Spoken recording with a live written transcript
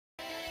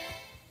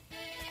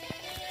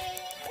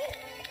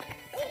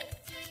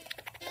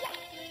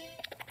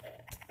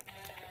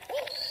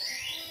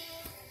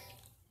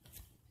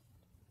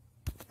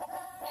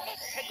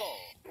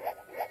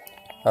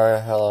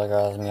Alright, hello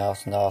guys, me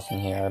Austin Dawson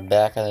here,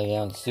 back at it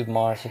again with Super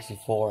Mario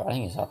 64. I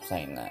need to stop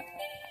saying that.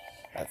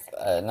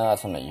 I know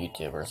that's from a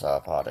YouTuber, so I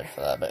apologize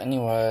for that. But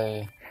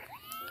anyway,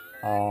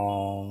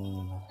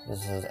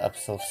 this is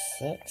episode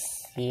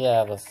 6?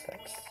 Yeah, it was 6.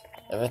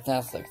 If it's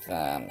not 6,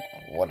 then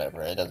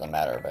whatever, it doesn't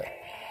matter. But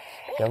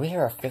yeah, we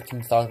are at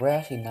 15 stars. We're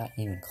actually not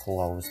even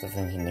close to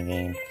finishing the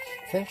game.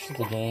 Finished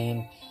the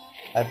game,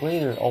 I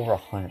believe there's over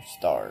 100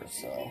 stars,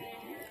 so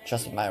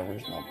just my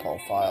original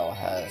profile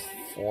has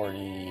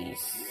 46,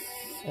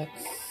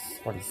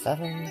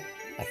 47,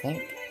 I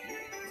think,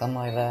 something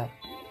like that.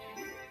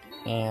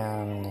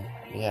 And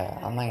yeah,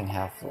 I'm not even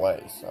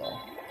halfway, so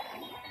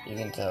you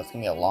can tell it's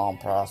gonna be a long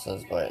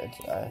process. But it's,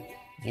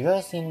 if you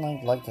guys seem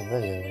like the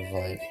videos,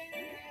 like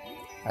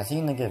I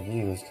seem to get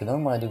views. Cause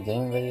normally when I do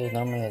game videos,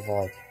 normally it's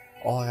like,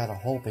 oh, I gotta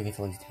hope it gets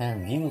at least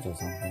 10 views or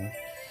something.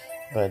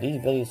 But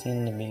these videos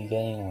seem to be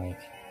getting like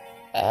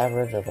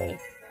average of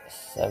like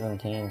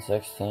 17,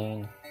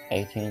 16,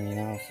 18, you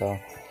know, so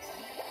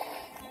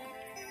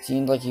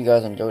seems like you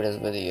guys enjoyed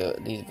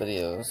these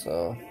videos,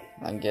 so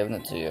I'm giving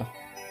it to you.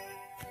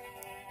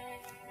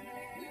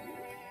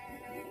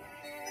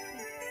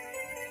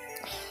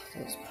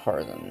 This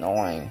part is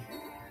annoying.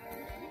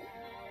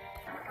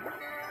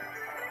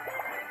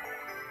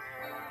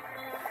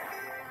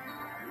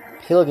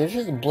 Hey look, it's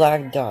just a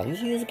black dot. You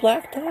see this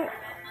black dot?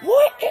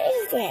 What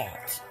is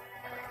that?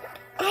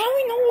 I don't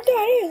even know what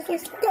that is.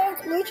 It's the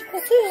God's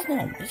original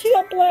system. You see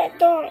that black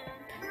dot?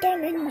 That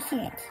makes no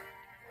sense.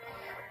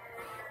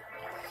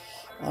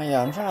 Oh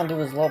yeah, I'm trying to do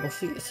this level.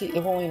 See,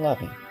 it won't even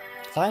let me.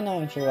 So I'm not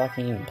even sure I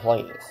can even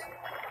play this.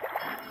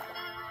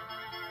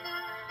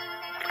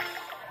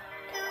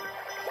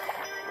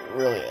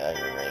 Really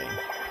aggravating.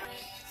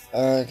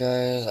 Alright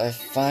guys, I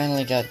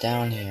finally got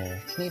down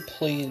here. Can you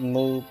please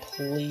move,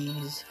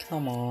 please?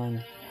 Come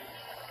on.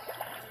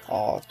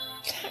 Oh,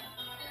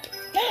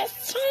 that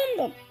son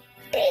of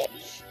a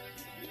bitch.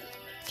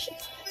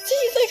 See,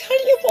 it's like, how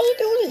do you supposed to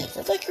do this?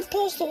 It's like you're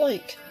supposed to,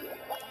 like,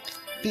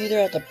 be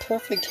there at the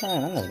perfect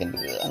time. I'm just gonna do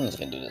this. I'm just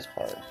gonna do this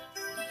part.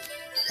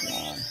 Come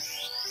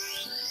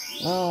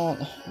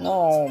on.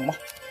 No,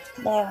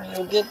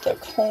 Mario, get the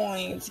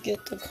coins.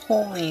 Get the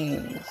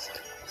coins.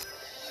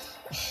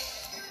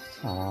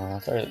 Come on, I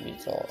started to be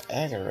so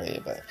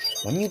aggravated, but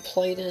when you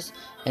play this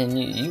and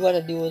you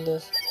gotta deal with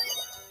this,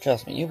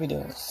 trust me, you'll be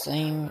doing the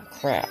same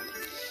crap.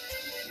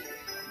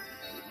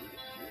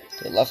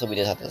 Okay, luckily we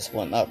just have to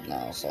swim up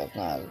now, so it's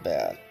not as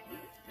bad.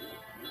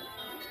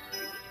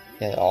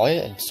 Yeah, oh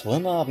yeah,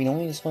 swim up, you don't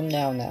need to swim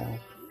down now.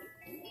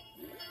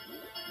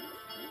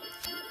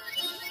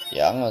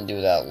 Yeah, I'm gonna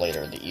do that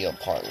later, the eel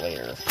part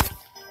later.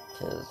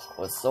 Because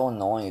what's so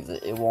annoying is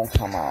that it won't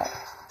come out.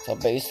 So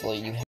basically,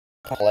 you have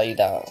to play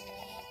that.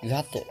 You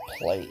have to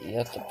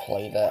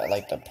play that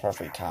like the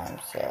perfect time,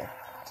 so.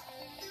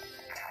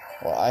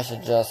 Well, I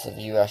suggest if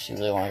you actually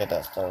really want to get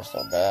that star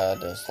so bad,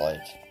 just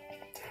like,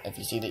 if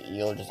you see the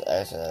eel, just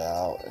exit it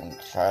out and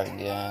try it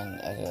again,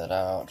 exit it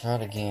out, try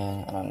it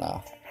again, I don't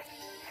know.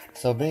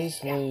 So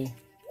basically,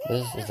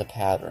 this is the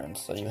pattern,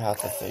 so you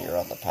have to figure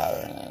out the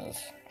pattern is.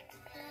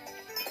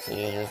 See,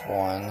 here's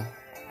one.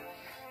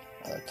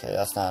 Okay,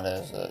 that's not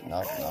it, is it?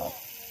 Nope.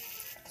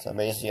 So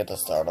basically, you have to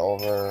start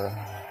over.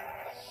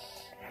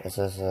 This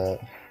is it.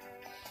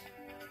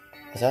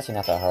 It's actually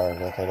not that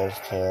hard. Okay, there's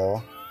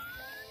 2.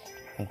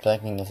 I'm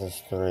thinking this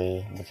is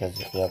 3, because,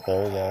 yep,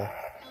 there we go.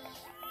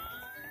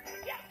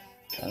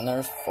 And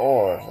there's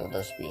 4, so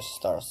there should be a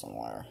star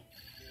somewhere.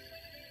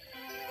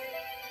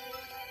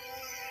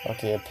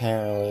 Okay,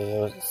 apparently it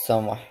was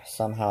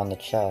somehow in the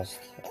chest,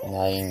 and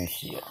I didn't even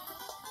see it.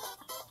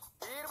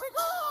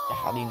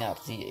 How do you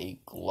not see a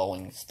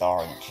glowing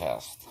star in the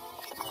chest?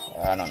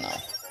 I don't know.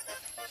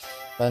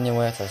 But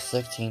anyway, it's our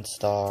 16th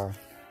star,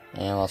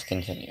 and let's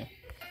continue.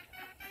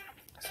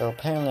 So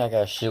apparently I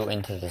gotta shoot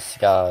into the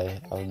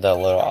sky of that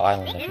little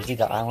island. If you see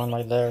the island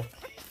right there,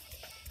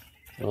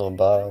 a little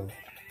above.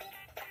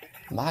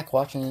 My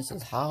question is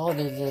how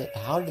did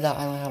that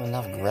island have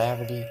enough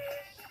gravity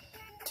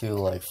to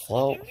like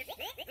float?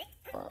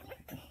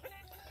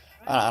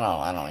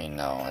 I don't even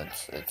know.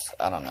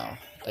 I don't know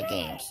the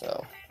game.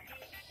 So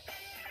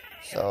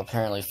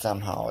apparently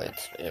somehow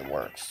it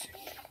works.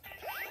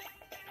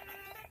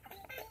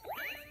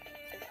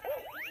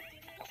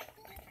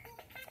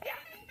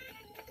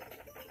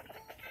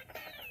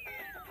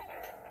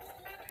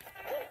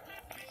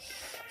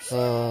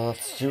 So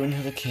let's shoot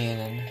into the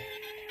cannon.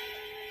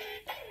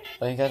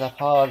 But you guys, I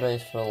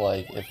apologize for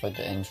if the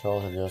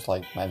intros are just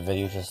my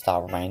videos just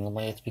stop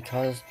randomly. It's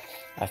because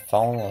my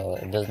phone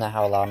it does not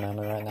have a lot of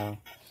memory right now.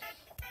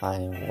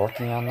 I'm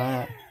working on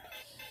that.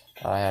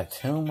 I have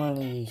too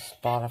many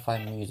Spotify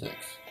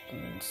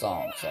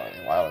songs. Sorry,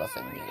 why would I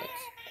say music?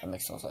 That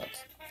makes no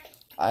sense.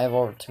 I have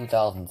over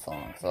 2,000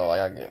 songs, so I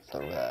gotta get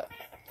through that.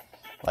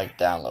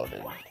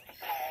 Downloaded.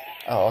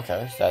 Oh,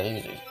 okay, it's that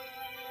easy.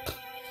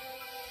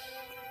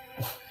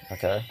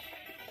 Okay.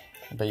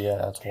 But yeah,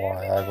 that's why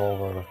I have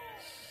over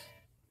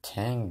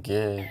 10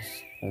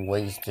 gigs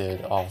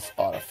wasted off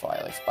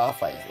Spotify.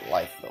 Spotify is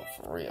life though,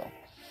 for real.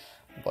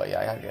 But yeah,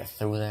 I gotta get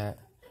through that.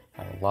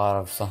 I have a lot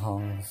of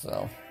songs,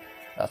 so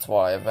that's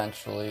why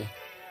eventually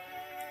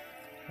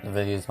the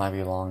videos might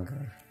be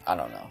longer. I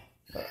don't know,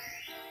 but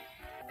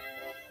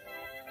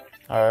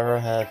I ever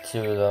had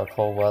to the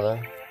cold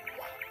weather.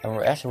 And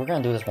we're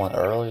gonna do this one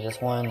early. This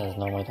one is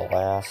normally the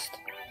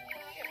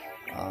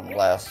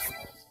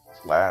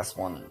last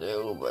one to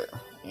do, but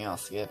you know,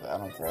 skip it. I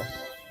don't care.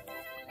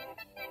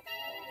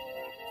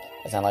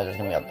 It's not like there's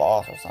gonna be a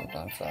boss or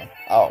something. So,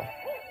 oh,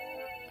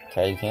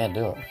 okay, you can't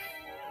do it.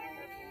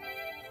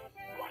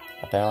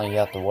 Apparently, you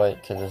have to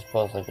wait because it's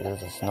supposed like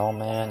there's a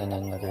snowman and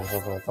then like there's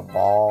like a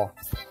ball.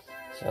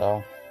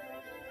 So,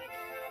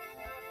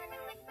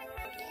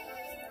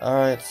 all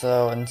right.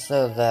 So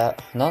instead of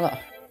that, no.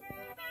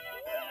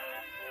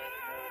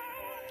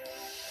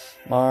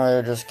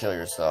 Mario, just kill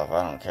yourself.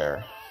 I don't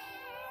care.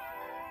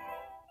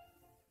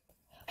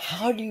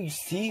 How do you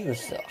see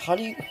yourself? How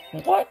do you...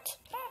 What?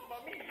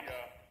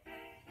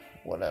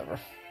 Whatever.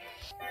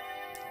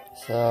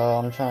 So,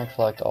 I'm trying to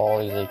collect all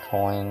these 8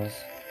 coins.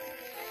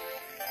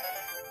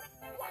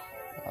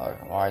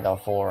 Alright,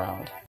 don't fool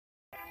around.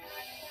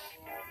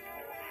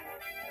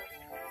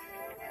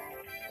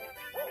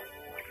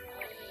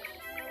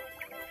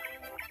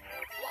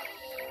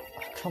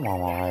 Come on,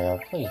 Mario.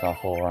 Please don't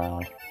fool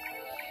around.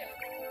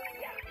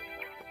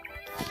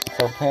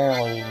 So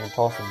apparently you're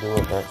supposed to do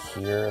it right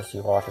here. So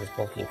you watch, there's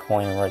supposed to be a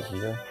coin right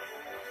here.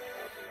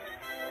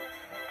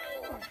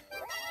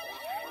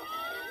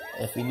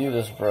 If you do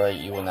this right,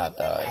 you will not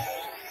die.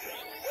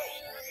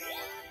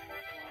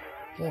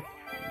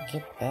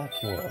 Get back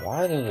here.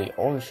 Why do they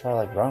always try to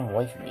like run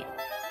away from you?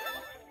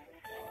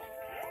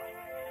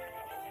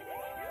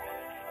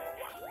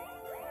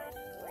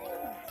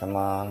 Come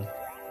on.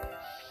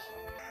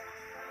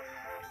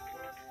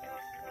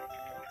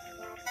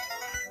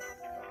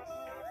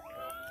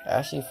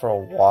 Actually, for a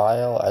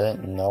while, I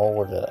didn't know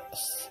where the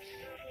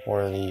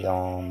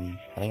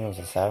I think it was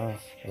the 7th.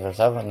 Was there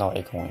 7? No,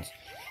 8 coins.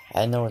 I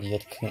didn't know where the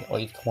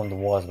 8th coin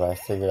was, but I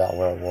figured out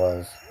where it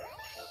was.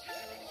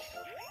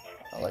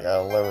 Like,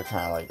 I was literally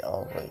trying to, like, I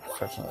was, like,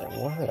 searching, like,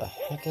 where the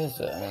heck is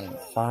it? And then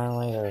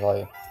finally, there's,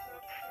 like,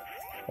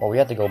 well, we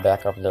had to go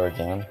back up there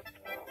again.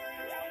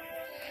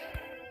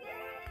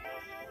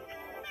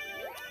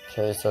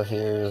 Okay, so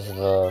here's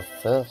the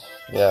 5th.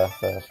 Yeah,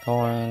 5th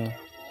coin.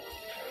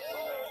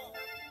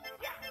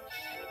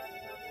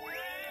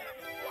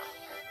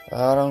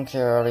 I don't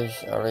care, I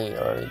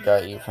already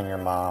got you from your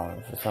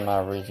mom. For some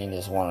odd reason, you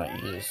just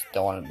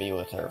don't want to be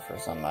with her for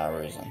some odd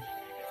reason.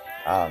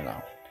 I don't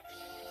know.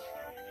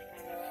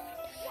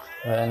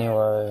 But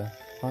anyway,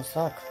 don't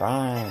stop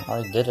crying. I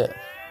already did it.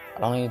 I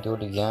don't need to do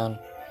it again.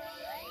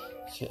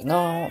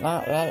 No,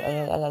 not,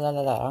 I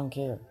don't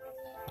care.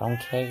 I don't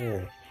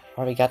care. I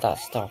already got that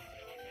stuff.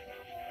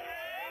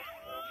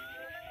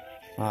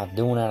 I'm not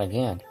doing that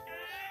again.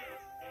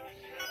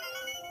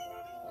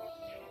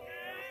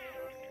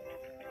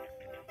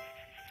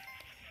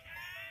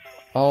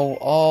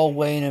 Oh,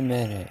 wait a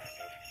minute.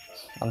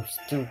 I'm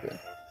stupid.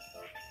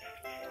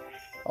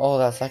 Oh,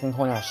 that second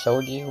coin I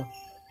showed you?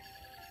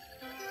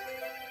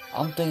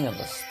 I'm thinking of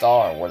the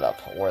star where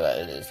that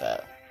it is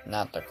at,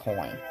 not the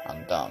coin.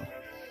 I'm dumb.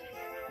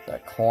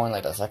 That coin,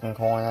 like the second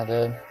coin I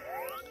did,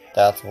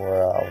 that's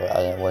where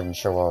I wasn't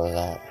sure where it was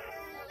at.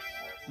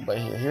 But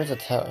here's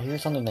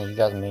something that you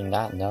guys may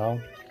not know,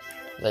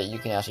 that you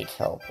can actually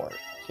teleport.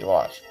 See,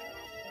 watch.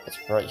 It's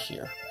right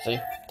here. See?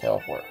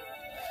 Teleport.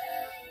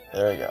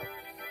 There you go.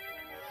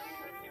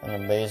 And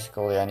then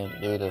basically I need to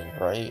do this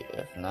right.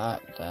 If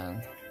not,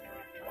 then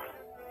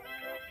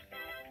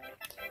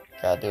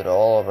gotta do it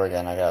all over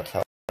again. I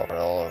gotta teleport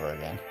all over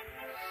again.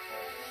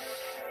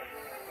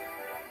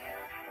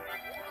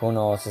 Who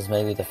knows? This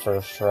may be the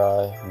first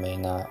try. May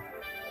not.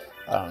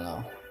 I don't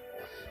know.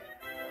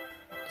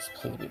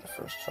 Please be the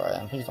first try.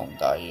 And please don't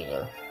die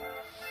either.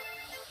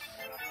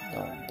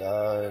 Don't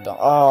die. Don't.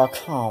 Oh,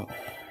 come.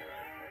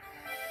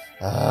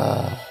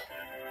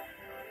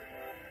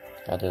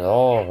 Gotta do it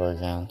all over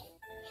again.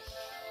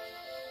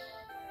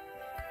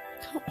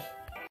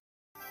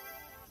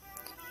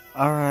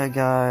 Alright,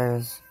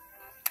 guys.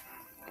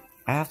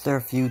 After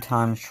a few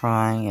times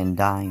trying and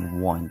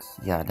dying once.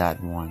 Yeah, I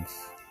died once.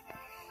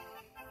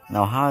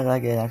 Now, how did I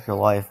get extra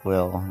life,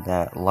 Will?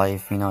 That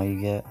life, you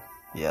get?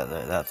 Yeah,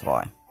 that's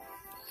why.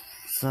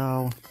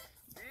 So,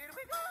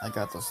 I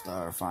got the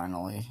star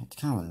finally. It's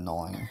kind of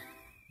annoying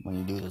when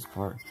you do this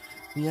part.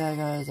 But yeah,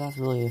 guys, that's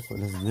really it for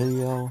this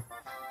video.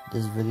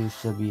 This video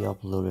should be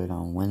uploaded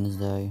on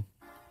Wednesday,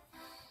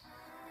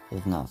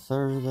 if not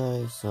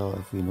Thursday. So,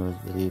 if you enjoyed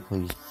this video,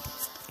 please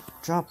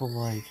drop a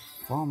like,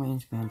 follow my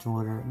Instagram and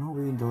Twitter, and hope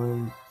you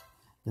enjoy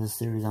this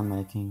series I'm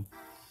making.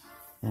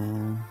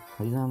 And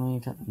please let me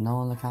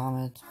know in the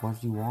comments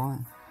what you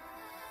want,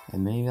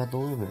 and maybe I'll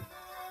deliver it.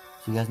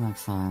 See you guys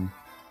next time.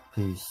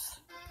 Peace.